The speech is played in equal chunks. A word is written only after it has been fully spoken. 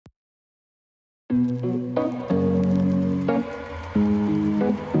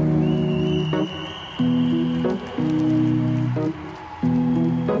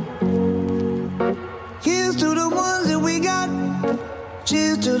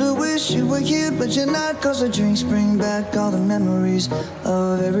should've wished you were here, but you're not. Cause the drinks bring back all the memories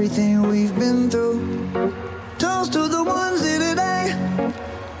of everything we've been through. Toast to the ones here today.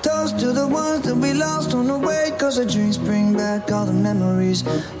 Toast to the ones that we lost on the way. Cause the drinks bring back all the memories.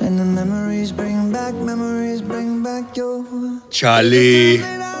 And the memories bring back your... Charlie.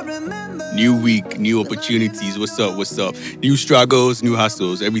 New week, new opportunities. What's up? New struggles, new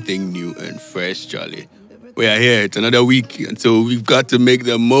hustles, everything new and fresh, Charlie. We are here. It's another week, and so we've got to make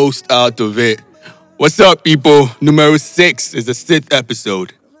the most out of it. What's up, people? Numero 6 is the 6th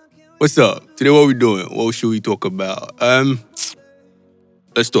episode. What's up? Today, what are we doing? What should we talk about?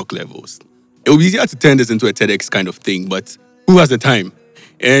 Let's talk levels. It would be easier to turn this into a TEDx kind of thing, but who has the time?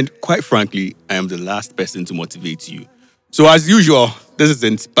 And quite frankly, I am the last person to motivate you. So as usual, this is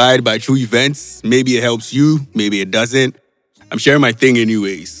inspired by true events. Maybe it helps you, maybe it doesn't. I'm sharing my thing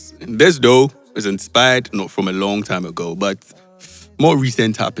anyways. And this, though, is inspired not from a long time ago, but more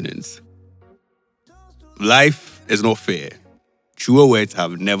recent happenings. Life is not fair. Truer words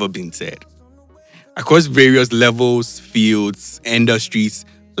have never been said. Across various levels, fields, industries,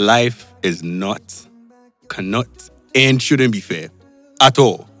 life is not, cannot, and shouldn't be fair. At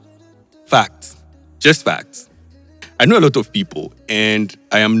all. Facts. Just facts. I know a lot of people, and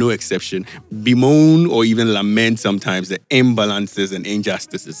I am no exception, bemoan or even lament sometimes the imbalances and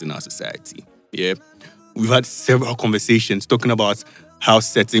injustices in our society. Yeah. We've had several conversations talking about how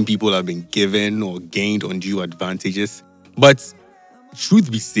certain people have been given or gained undue advantages. But the truth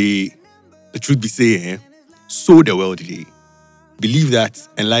be say, so the world today. Believe that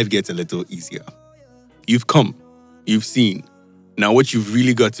and life gets a little easier. You've come, you've seen. Now what you've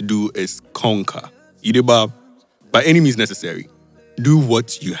really got to do is conquer. Ideba, by any means necessary. Do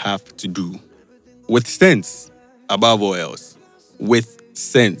what you have to do. With sense, above all else. With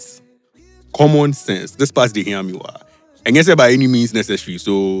sense. Common sense. This part they hear me. And yes, by any means necessary,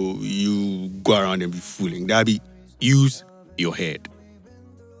 so you go around and be fooling. That be, use your head.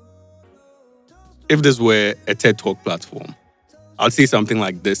 If this were a TED Talk platform, I'll say something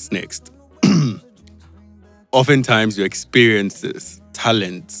like this next. Oftentimes, your experiences,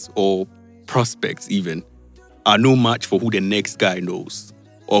 talents, or prospects even, are no match for who the next guy knows,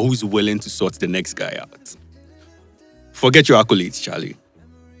 or who's willing to sort the next guy out. Forget your accolades, Charlie.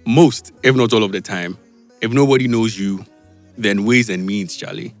 Most, if not all of the time, if nobody knows you, then ways and means,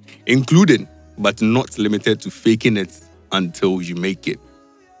 Charlie, including, but not limited to faking it until you make it.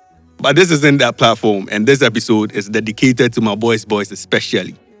 But this isn't that platform, and this episode is dedicated to my boys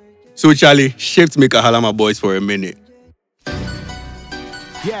especially. So, Charlie, shift make a holla my boys for a minute.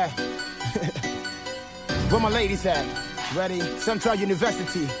 Yeah. Where my ladies at? Ready? Central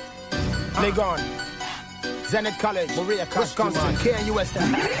University. Legon. Zenith College. Maria, Wisconsin. KNUST.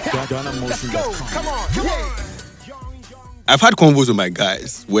 Let's go. Come on. I've had convos with my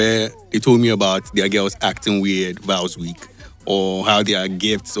guys where they told me about their girls acting weird vows week, or how their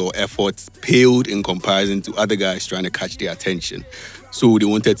gifts or efforts paled in comparison to other guys trying to catch their attention. So they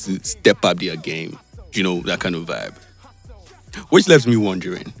wanted to step up their game. You know, that kind of vibe. Which left me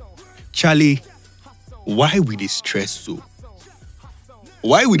wondering, Charlie, why would they stress so?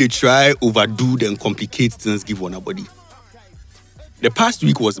 Why would they try, overdo, and complicate things give one a body? The past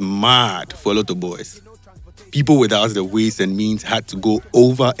week was mad for a lot of boys. People without the ways and means had to go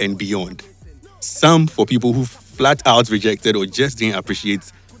over and beyond. Some for people who flat out rejected or just didn't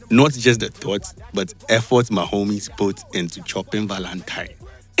appreciate not just the thought, but effort my homies put into chopping Valentine.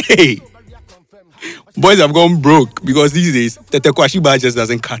 Hey! Boys have gone broke because these days, Tete Kwashiba just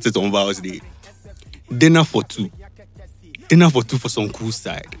doesn't cut it on Vows Day. Dinner for two for some cool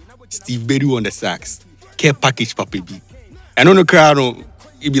side. Steve Bedu on the sax. Care package for baby. And on the crowd,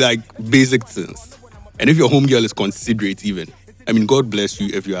 it'd be like basic things. And if your homegirl is considerate even, I mean, God bless you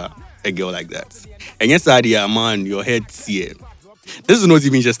if you are a girl like that. And yes, idea, man, your head's here. This is not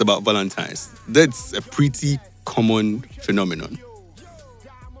even just about Valentine's. That's a pretty common phenomenon.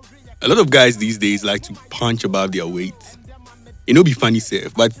 A lot of guys these days like to punch above their weight. It no be funny,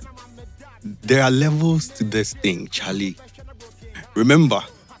 safe, but there are levels to this thing, Charlie. Remember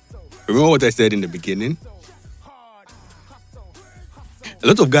what I said in the beginning? A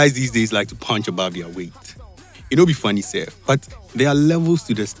lot of guys these days like to punch above their weight. It no be funny, safe, but there are levels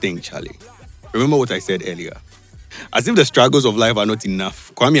to this thing, Charlie. Remember what I said earlier. As if the struggles of life are not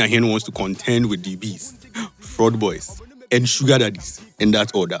enough, Kwame Ahene wants to contend with DBs, fraud boys, and sugar daddies in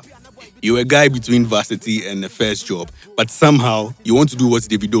that order. You're a guy between varsity and the first job, but somehow you want to do what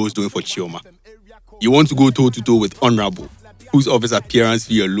Davido is doing for Chioma. You want to go toe-to-toe with Honorable, whose office appearance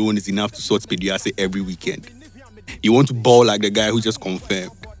fee alone is enough to sort Pediase every weekend. You want to ball like the guy who just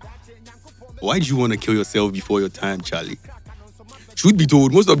confirmed. Why do you want to kill yourself before your time, Charlie? Truth be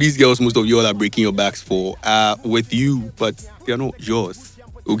told, most of these girls, most of y'all are breaking your backs for are with you, but they're not yours.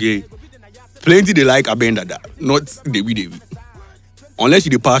 Okay? Plenty they like Abendada, not Dewi. Unless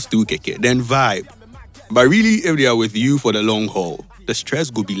you dey pass through keke, then vibe. But really, if they are with you for the long haul, the stress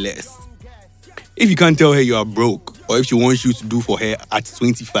go be less. If you can't tell her you are broke, or if she wants you to do for her at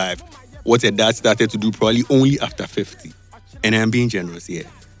 25, what her dad started to do probably only after 50, and I'm being generous here,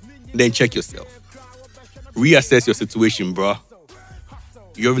 then check yourself. Reassess your situation, bruh.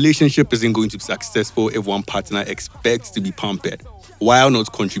 Your relationship isn't going to be successful if one partner expects to be pampered while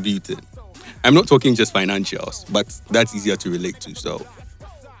not contributing. I'm not talking just financials, but that's easier to relate to. So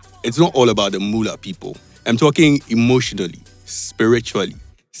it's not all about the moolah, people. I'm talking emotionally, spiritually,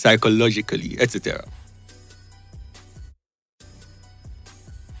 psychologically, etc.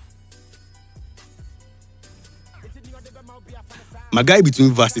 My guy,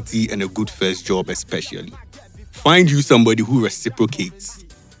 between varsity and a good first job especially, find you somebody who reciprocates,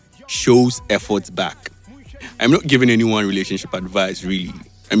 shows efforts back. I'm not giving anyone relationship advice, really.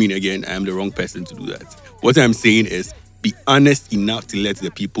 I mean, again, I am the wrong person to do that. What I'm saying is, be honest enough to let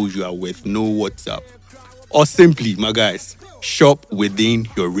the people you are with know what's up. Or simply, my guys, shop within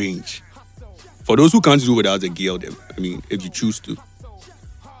your range. For those who can't do without a girl, then, I mean, if you choose to.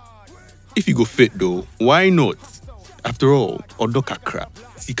 If you go fit though, why not? After all, odo kakra,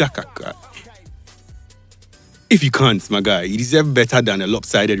 sika kakra. If you can't, my guy, you deserve better than a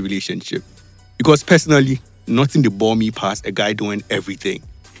lopsided relationship. Because personally, nothing to bore me past a guy doing everything.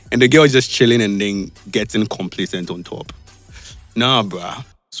 And the girl just chilling and then getting complacent on top. Nah, bruh.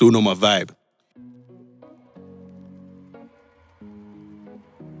 So no my vibe.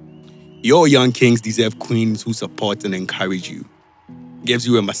 Your young kings deserve queens who support and encourage you. Gives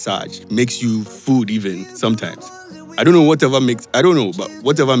you a massage, makes you food even sometimes. I don't know, but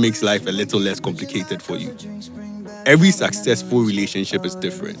whatever makes life a little less complicated for you. Every successful relationship is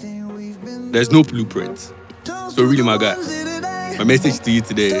different. There's no blueprint. So really, my guy, my message to you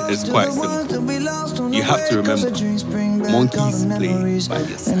today is quite simple. You have to remember, monkeys play by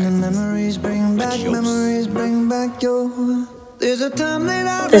your side.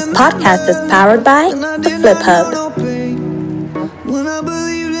 This podcast is powered by The Flip Hub. When I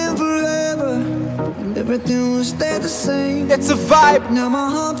believed in forever, and everything will stay the same. It's a vibe. Now my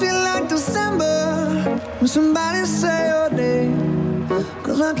heart feel like December when somebody say your name.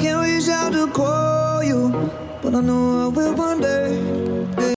 Cause I can't reach out to call you, but I know I will one day.